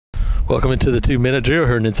Welcome into the 2-minute drill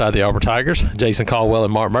here Inside the Auburn Tigers. Jason Caldwell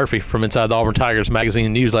and Mark Murphy from Inside the Auburn Tigers magazine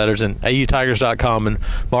and newsletters and AUTigers.com. And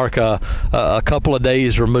Mark, a couple of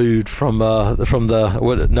days removed from the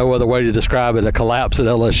what, no other way to describe it, a collapse at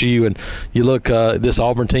LSU. And you look this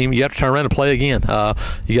Auburn team, you have to turn around and play again.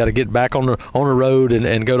 You got to get back on the road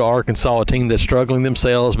and go to Arkansas, a team that's struggling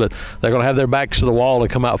themselves, but they're going to have their backs to the wall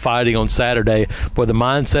and come out fighting on Saturday. But the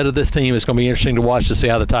mindset of this team is going to be interesting to watch to see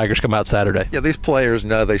how the Tigers come out Saturday. Yeah, these players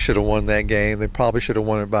know they should have won that game. They probably should have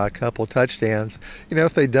won it by a couple of touchdowns. You know,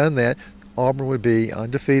 if they'd done that, Auburn would be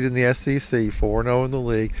undefeated in the SEC, 4-0 in the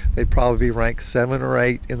league. They'd probably be ranked 7 or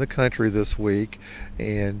 8 in the country this week,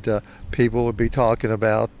 and people would be talking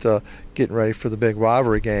about getting ready for the big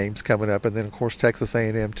rivalry games coming up, and then of course Texas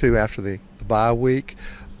A&M too after the bye week.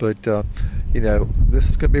 But you know, this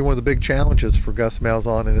is going to be one of the big challenges for Gus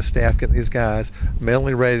Malzahn and his staff, getting these guys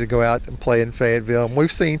mentally ready to go out and play in Fayetteville. And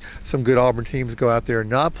we've seen some good Auburn teams go out there and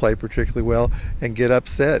not play particularly well and get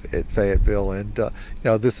upset at Fayetteville. And you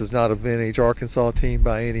know, this is not a vintage Arkansas team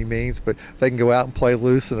by any means, but they can go out and play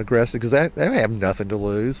loose and aggressive because they have nothing to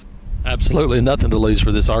lose. Absolutely nothing to lose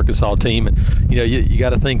for this Arkansas team. And you know, you got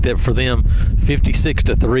to think that for them,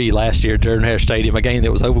 56-3 last year at Jordan-Hare Stadium, a game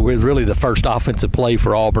that was over with really the first offensive play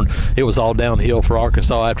for Auburn. It was all downhill for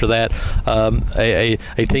Arkansas after that.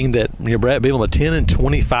 A team that, you know, Brad Bielema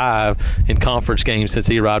 10-25 in conference games since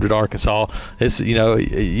he arrived at Arkansas. It's, you know,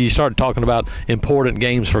 you start talking about important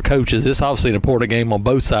games for coaches. It's obviously an important game on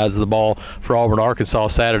both sides of the ball for Auburn, Arkansas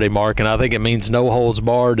Saturday, Mark. And I think it means no holds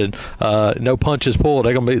barred and no punches pulled.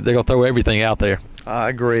 They're gonna throw everything out there. I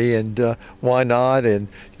agree, and why not? And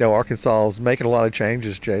you know, Arkansas is making a lot of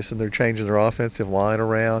changes, Jason. They're changing their offensive line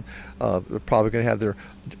around. They're probably going to have their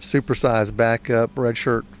supersized backup,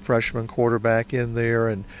 redshirt freshman quarterback in there,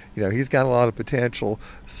 and you know, he's got a lot of potential.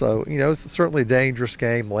 So you know, it's certainly a dangerous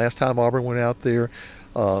game. Last time Auburn went out there,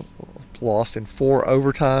 lost in 4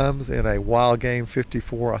 overtimes in a wild game,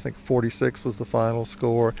 54, I think 46 was the final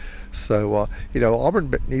score. So you know,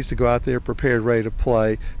 Auburn needs to go out there prepared, ready to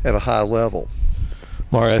play at a high level.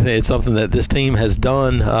 Mark, I think it's something that this team has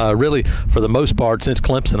done really for the most part since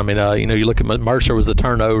Clemson. I mean, you know, you look at Mercer was the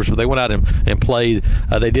turnovers, but they went out and played.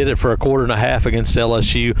 They did it for a quarter and a half against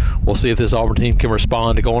LSU. We'll see if this Auburn team can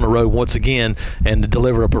respond to go on the road once again and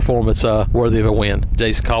deliver a performance worthy of a win.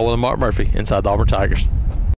 Jason Caldwell and Mark Murphy, Inside the Auburn Tigers.